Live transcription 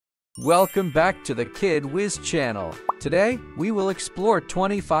Welcome back to the Kid Wiz channel. Today, we will explore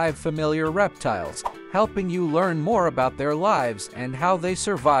 25 familiar reptiles, helping you learn more about their lives and how they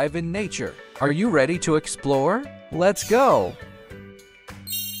survive in nature. Are you ready to explore? Let's go!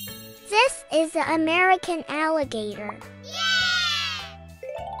 This is the American alligator.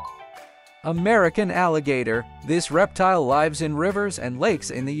 American alligator. This reptile lives in rivers and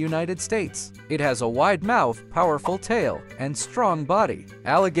lakes in the United States. It has a wide mouth, powerful tail, and strong body.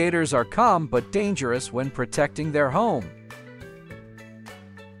 Alligators are calm but dangerous when protecting their home.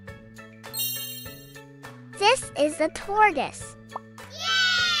 This is the tortoise.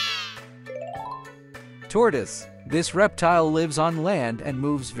 Tortoise. This reptile lives on land and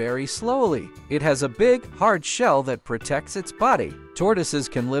moves very slowly. It has a big, hard shell that protects its body. Tortoises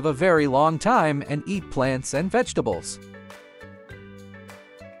can live a very long time and eat plants and vegetables.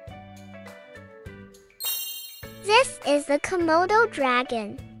 This is the Komodo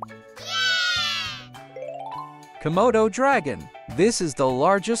dragon. Komodo dragon. This is the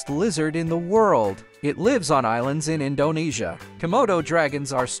largest lizard in the world. It lives on islands in Indonesia. Komodo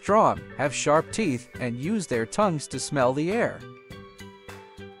dragons are strong, have sharp teeth, and use their tongues to smell the air.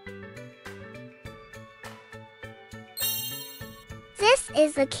 This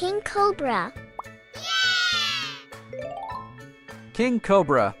is the king cobra. King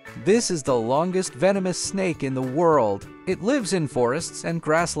cobra. This is the longest venomous snake in the world. It lives in forests and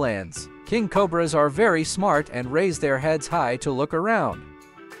grasslands. King cobras are very smart and raise their heads high to look around.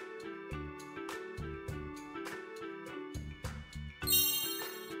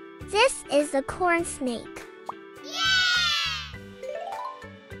 This is the corn snake.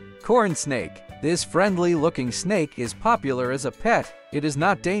 Corn snake. This friendly-looking snake is popular as a pet. It is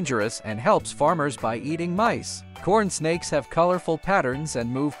not dangerous and helps farmers by eating mice. Corn snakes have colorful patterns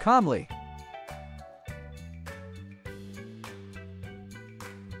and move calmly.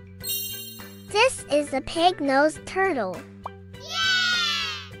 This is the pig-nosed turtle.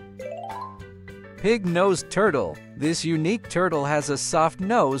 Pig-nosed turtle. This unique turtle has a soft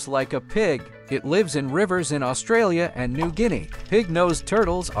nose like a pig. It lives in rivers in Australia and New Guinea. Pig-nosed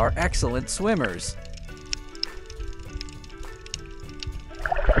turtles are excellent swimmers.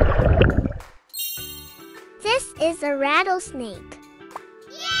 This is a rattlesnake.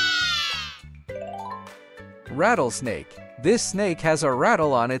 Rattlesnake. This snake has a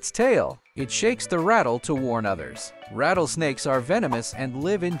rattle on its tail. It shakes the rattle to warn others. Rattlesnakes are venomous and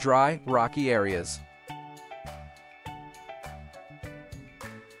live in dry, rocky areas.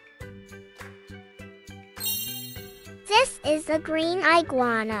 This is the green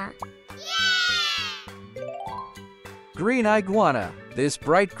iguana. Green iguana. This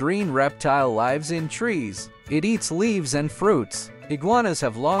bright green reptile lives in trees. It eats leaves and fruits. Iguanas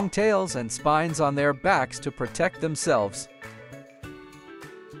have long tails and spines on their backs to protect themselves.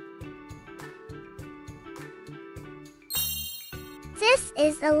 This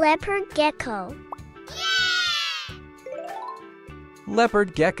is the leopard gecko.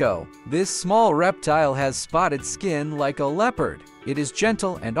 Leopard gecko. This small reptile has spotted skin like a leopard. It is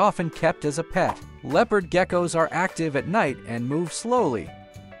gentle and often kept as a pet. Leopard geckos are active at night and move slowly.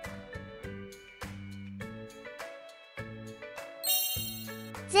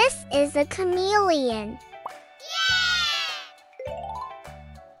 This is the chameleon.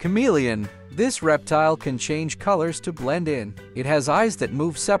 Chameleon. This reptile can change colors to blend in. It has eyes that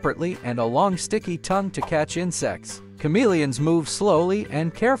move separately and a long sticky tongue to catch insects. Chameleons move slowly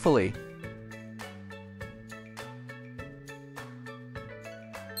and carefully.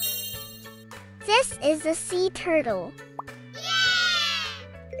 This is the sea turtle.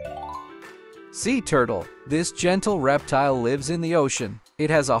 Sea turtle. This gentle reptile lives in the ocean. It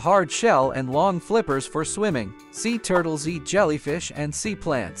has a hard shell and long flippers for swimming. Sea turtles eat jellyfish and sea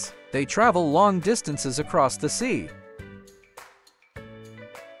plants. They travel long distances across the sea.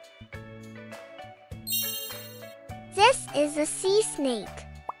 This is the sea snake.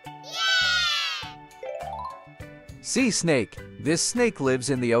 Sea snake. This snake lives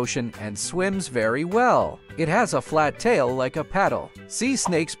in the ocean and swims very well. It has a flat tail like a paddle. Sea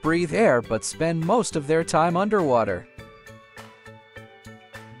snakes breathe air but spend most of their time underwater.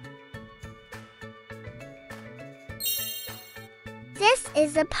 This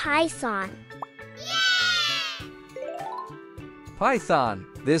is a python. Python.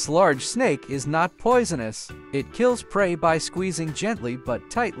 This large snake is not poisonous. It kills prey by squeezing gently but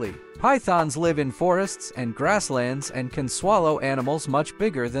tightly. Pythons live in forests and grasslands and can swallow animals much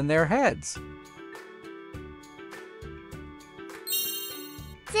bigger than their heads.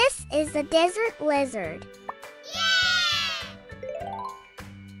 This is the desert lizard.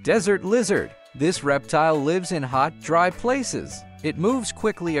 Desert lizard. This reptile lives in hot, dry places. It moves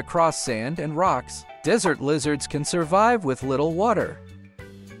quickly across sand and rocks. Desert lizards can survive with little water.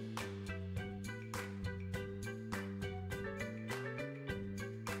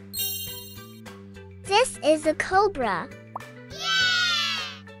 This is a cobra.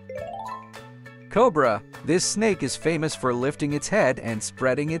 Cobra. This snake is famous for lifting its head and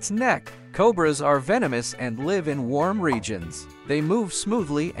spreading its neck. Cobras are venomous and live in warm regions. They move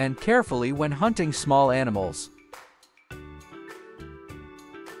smoothly and carefully when hunting small animals.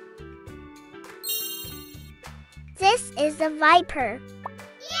 This is a viper.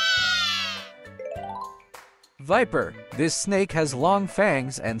 Viper. This snake has long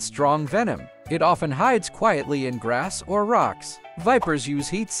fangs and strong venom. It often hides quietly in grass or rocks. Vipers use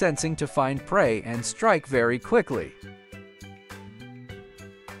heat sensing to find prey and strike very quickly.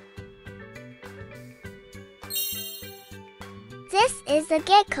 This is a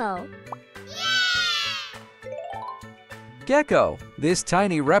gecko. Gecko. This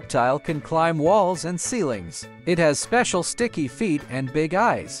tiny reptile can climb walls and ceilings. It has special sticky feet and big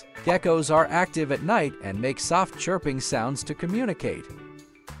eyes. Geckos are active at night and make soft chirping sounds to communicate.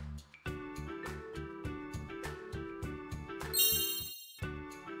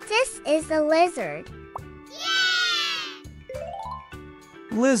 This is a lizard.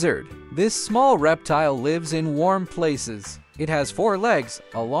 Lizard. This small reptile lives in warm places. It has 4 legs,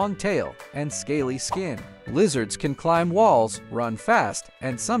 a long tail, and scaly skin. Lizards can climb walls, run fast,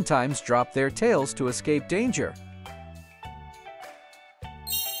 and sometimes drop their tails to escape danger.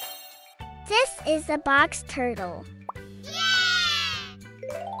 This is a box turtle.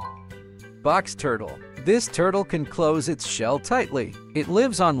 Box turtle. This turtle can close its shell tightly. It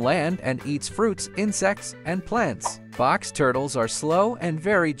lives on land and eats fruits, insects, and plants. Box turtles are slow and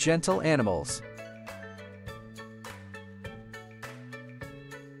very gentle animals.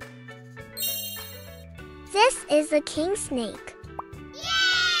 This is a king snake.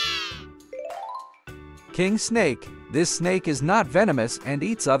 King snake. This snake is not venomous and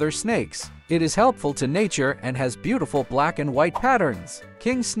eats other snakes. It is helpful to nature and has beautiful black and white patterns.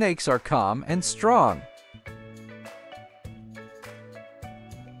 King snakes are calm and strong.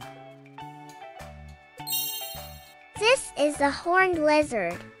 This is a horned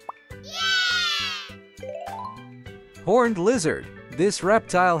lizard. Horned lizard. This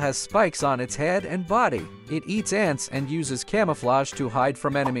reptile has spikes on its head and body. It eats ants and uses camouflage to hide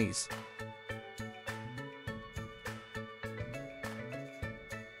from enemies.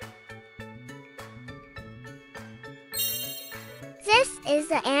 This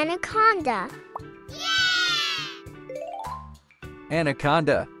is an anaconda.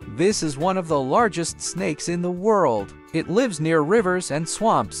 Anaconda. This is one of the largest snakes in the world. It lives near rivers and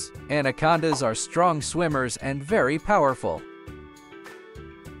swamps. Anacondas are strong swimmers and very powerful.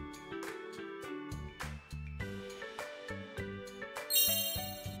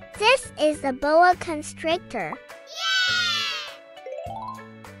 This is a boa constrictor.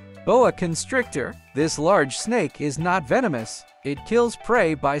 Boa constrictor. This large snake is not venomous. It kills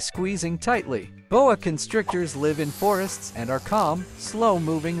prey by squeezing tightly. Boa constrictors live in forests and are calm,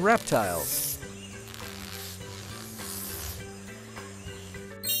 slow-moving reptiles.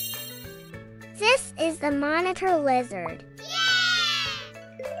 This is the monitor lizard.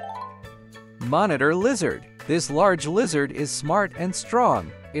 Monitor lizard. This large lizard is smart and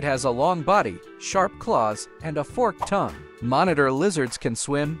strong. It has a long body, sharp claws, and a forked tongue. Monitor lizards can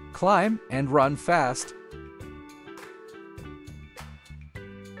swim, climb, and run fast.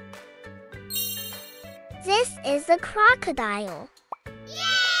 This is a crocodile.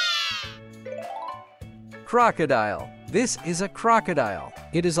 Crocodile. This is a crocodile.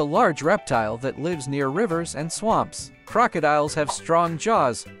 It is a large reptile that lives near rivers and swamps. Crocodiles have strong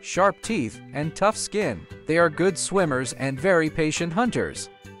jaws, sharp teeth, and tough skin. They are good swimmers and very patient hunters.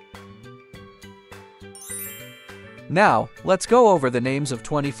 Now, let's go over the names of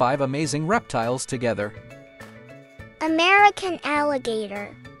 25 amazing reptiles together. American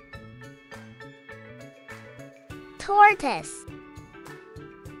alligator. Tortoise.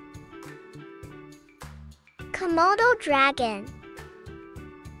 Komodo dragon.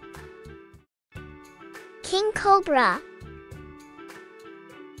 King cobra.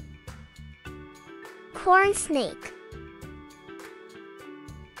 Corn snake.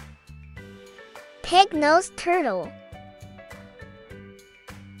 Pig-nosed turtle.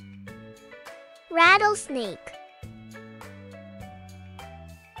 Rattlesnake.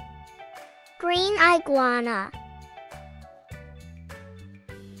 Green iguana.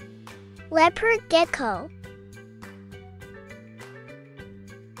 Leopard gecko.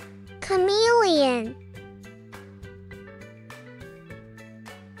 Chameleon.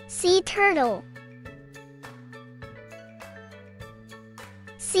 Sea turtle.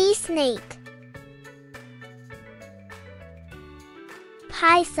 Sea snake.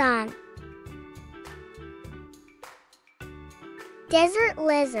 Python. Desert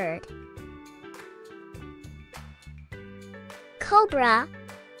lizard. Cobra.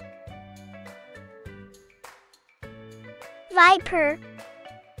 Viper.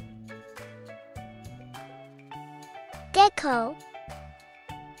 Gecko.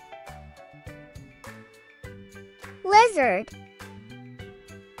 Lizard.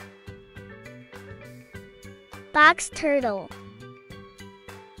 Box turtle.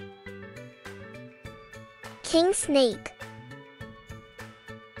 King snake.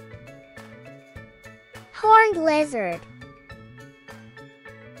 Horned lizard.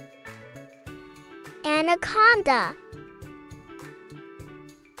 Anaconda.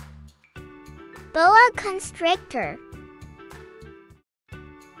 Boa constrictor.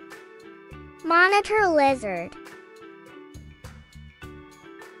 Monitor lizard.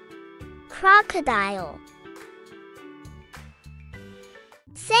 Crocodile.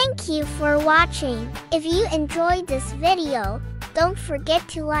 Thank you for watching. If you enjoyed this video, don't forget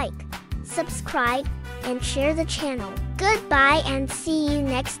to like, subscribe, and share the channel. Goodbye and see you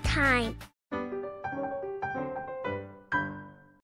next time.